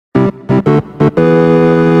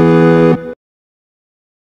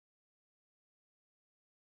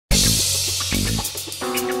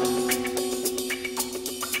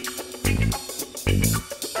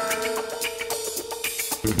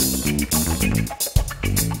Why,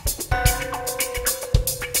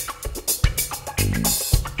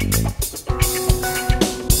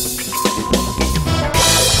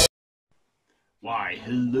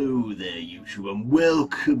 hello there YouTube, and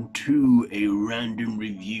welcome to a random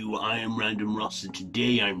review. I am Random Ross, and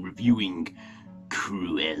today I'm reviewing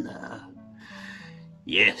Cruella.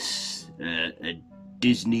 Yes, a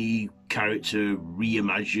Disney character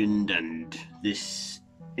reimagined, and this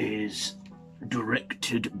is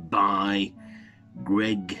directed by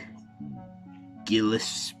Greg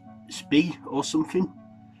Gillespie or something.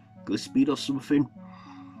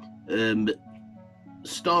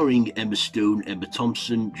 Starring Emma Stone, Emma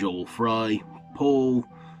Thompson, Joel Fry, Paul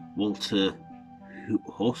Walter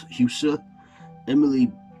Husser,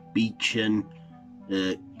 Emily Beechen,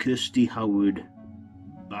 Kirsty Howard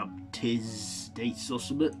Baptiste or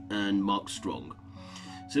something, and Mark Strong.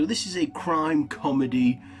 So this is a crime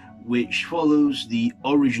comedy which follows the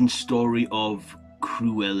origin story of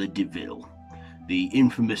Cruella de Vil, the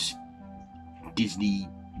infamous Disney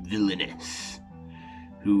villainess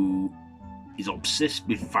who is obsessed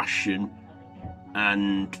with fashion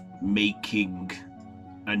and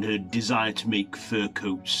her desire to make fur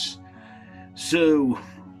coats. So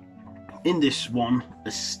in this one,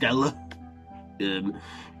 Estella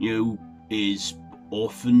is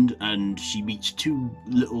orphaned, and she meets two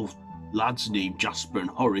little lads named Jasper and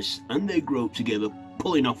Horace, and they grow up together,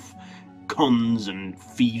 pulling off cons and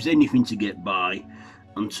thieves, anything to get by,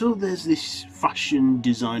 until there's this fashion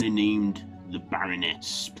designer named the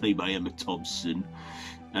Baroness, played by Emma Thompson,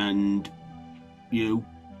 and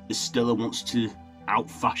Estella wants to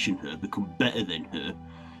out-fashion her, become better than her,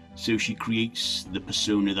 so she creates the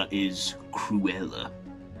persona that is Cruella.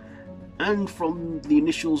 And from the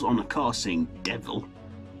initials on a car saying Devil,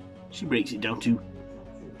 she breaks it down to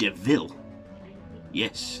DeVille.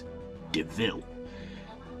 Yes, DeVille.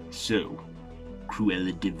 So,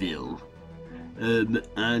 Cruella de Vil.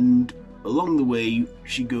 And along the way,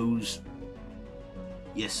 she goes,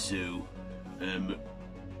 she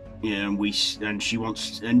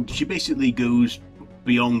basically goes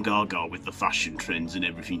beyond Gaga with the fashion trends and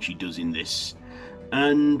everything she does in this.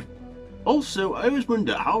 And also, I always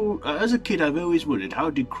wonder how, as a kid, I've always wondered, how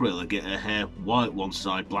did Cruella get her hair white one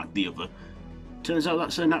side, black the other? Turns out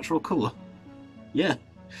that's her natural colour. Yeah.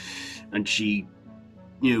 And she,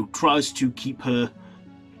 tries to keep her,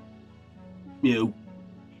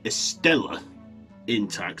 Estella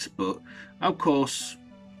intact, but of course,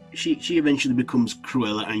 she eventually becomes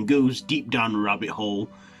Cruella and goes deep down a rabbit hole,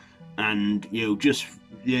 and just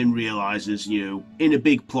then realizes, in a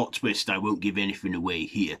big plot twist, I won't give anything away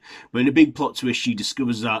here, but in a big plot twist, she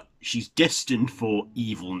discovers that she's destined for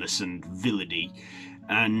evilness and villainy,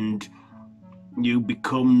 and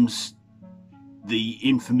becomes the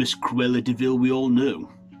infamous Cruella de Vil we all know.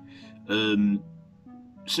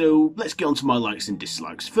 So let's get on to my likes and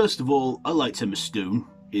dislikes. First of all, I liked Emma Stone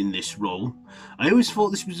in this role. I always thought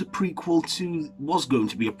this was going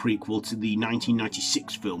to be a prequel to the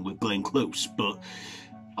 1996 film with Glenn Close, but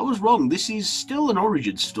I was wrong. This is still an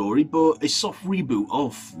origin story, but a soft reboot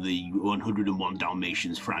of the 101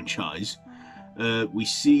 Dalmatians franchise. We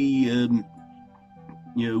see, and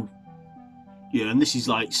this is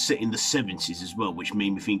like set in the 70s as well, which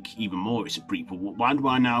made me think even more it's a prequel. Why do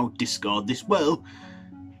I now discard this? Well,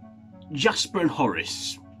 Jasper and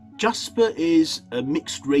Horace. Jasper is a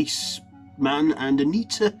mixed race man, and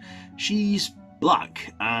Anita, she's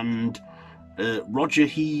black, and Roger,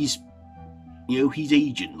 he's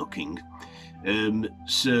Asian looking.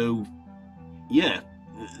 So yeah,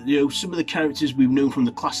 some of the characters we've known from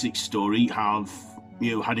the classic story have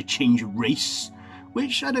had a change of race,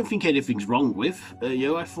 which I don't think anything's wrong with.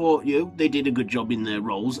 I thought they did a good job in their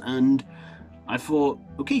roles, and I thought,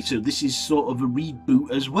 okay, so this is sort of a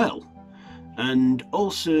reboot as well. And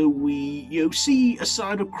also we see a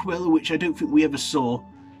side of Cruella which I don't think we ever saw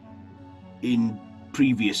in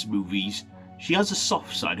previous movies. She has a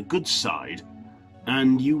soft side, a good side,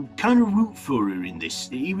 and you kind of root for her in this.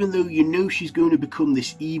 Even though she's going to become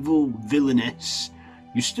this evil villainess,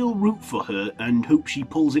 you still root for her and hope she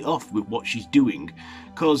pulls it off with what she's doing.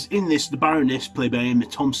 Because in this, the Baroness, played by Emma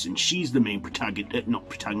Thompson, she's the main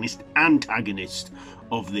antagonist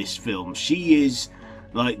of this film. She is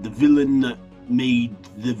like the villain that made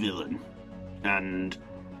the villain, and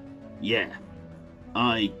yeah,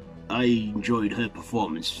 I enjoyed her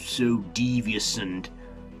performance. So devious and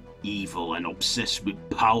evil and obsessed with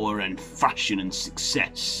power and fashion and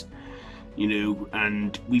success,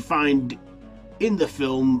 and we find in the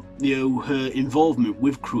film, her involvement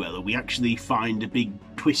with Cruella, we actually find a big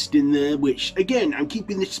twist in there, which again, I'm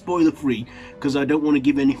keeping this spoiler free because I don't want to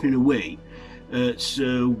give anything away.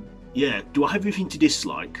 So yeah, do I have anything to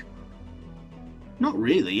dislike? Not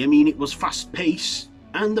really. I mean, it was fast paced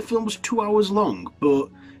and the film was 2 hours long, but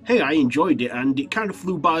hey, I enjoyed it and it kind of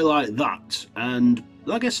flew by like that. And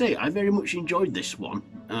like I say, I very much enjoyed this one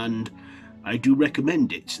and I do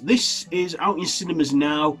recommend it. This is out in cinemas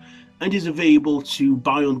now and is available to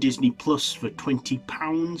buy on Disney Plus for £20,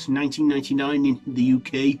 £19.99 in the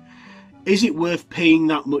UK. Is it worth paying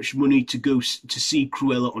that much money to go to see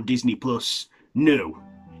Cruella on Disney Plus? No.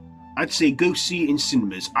 I'd say go see it in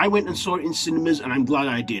cinemas. I went and saw it in cinemas and I'm glad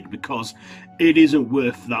I did because it isn't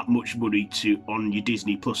worth that much money on your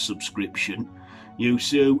Disney Plus subscription. You know,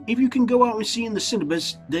 so if you can go out and see it in the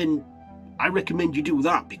cinemas, then I recommend you do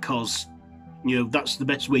that because, you know, that's the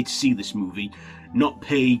best way to see this movie, not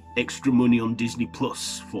pay extra money on Disney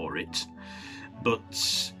Plus for it.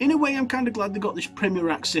 But in a way, I'm kind of glad they got this Premier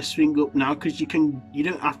Access thing up now because you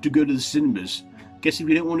don't have to go to the cinemas. Guess if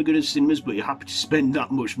you don't want to go to the cinemas but you're happy to spend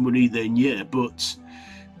that much money, then yeah. But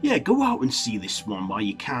yeah, go out and see this one while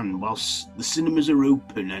you can, whilst the cinemas are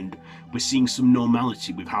open and we're seeing some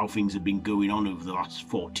normality with how things have been going on over the last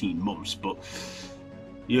 14 months. But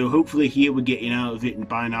you know, hopefully here we're getting out of it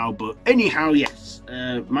by now. But anyhow, yes,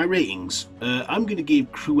 my ratings. I'm going to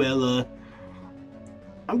give Cruella,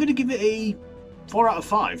 I'm going to give it a 4 out of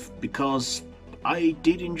 5 because I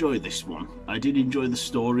did enjoy this one. I did enjoy the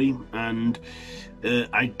story, and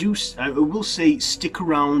I will say stick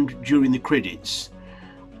around during the credits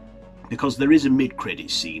because there is a mid-credit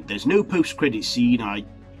scene. There's no post-credit scene. I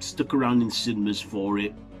stuck around in the cinemas for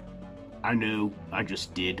it. I know, I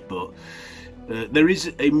just did, but there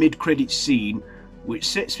is a mid-credit scene which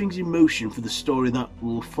sets things in motion for the story that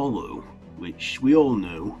will follow, which we all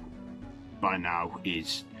know by now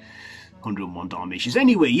is 101 Dalmatians.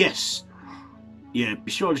 Anyway, yes. Yeah,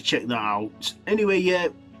 be sure to check that out. Anyway, yeah,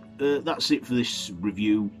 that's it for this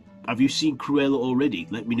review. Have you seen Cruella already?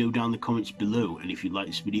 Let me know down in the comments below. And if you like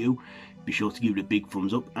this video, be sure to give it a big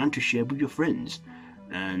thumbs up and to share with your friends.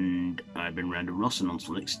 And I've been Random Ross, and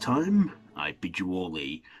until next time, I bid you all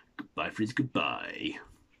a goodbye, friends, goodbye.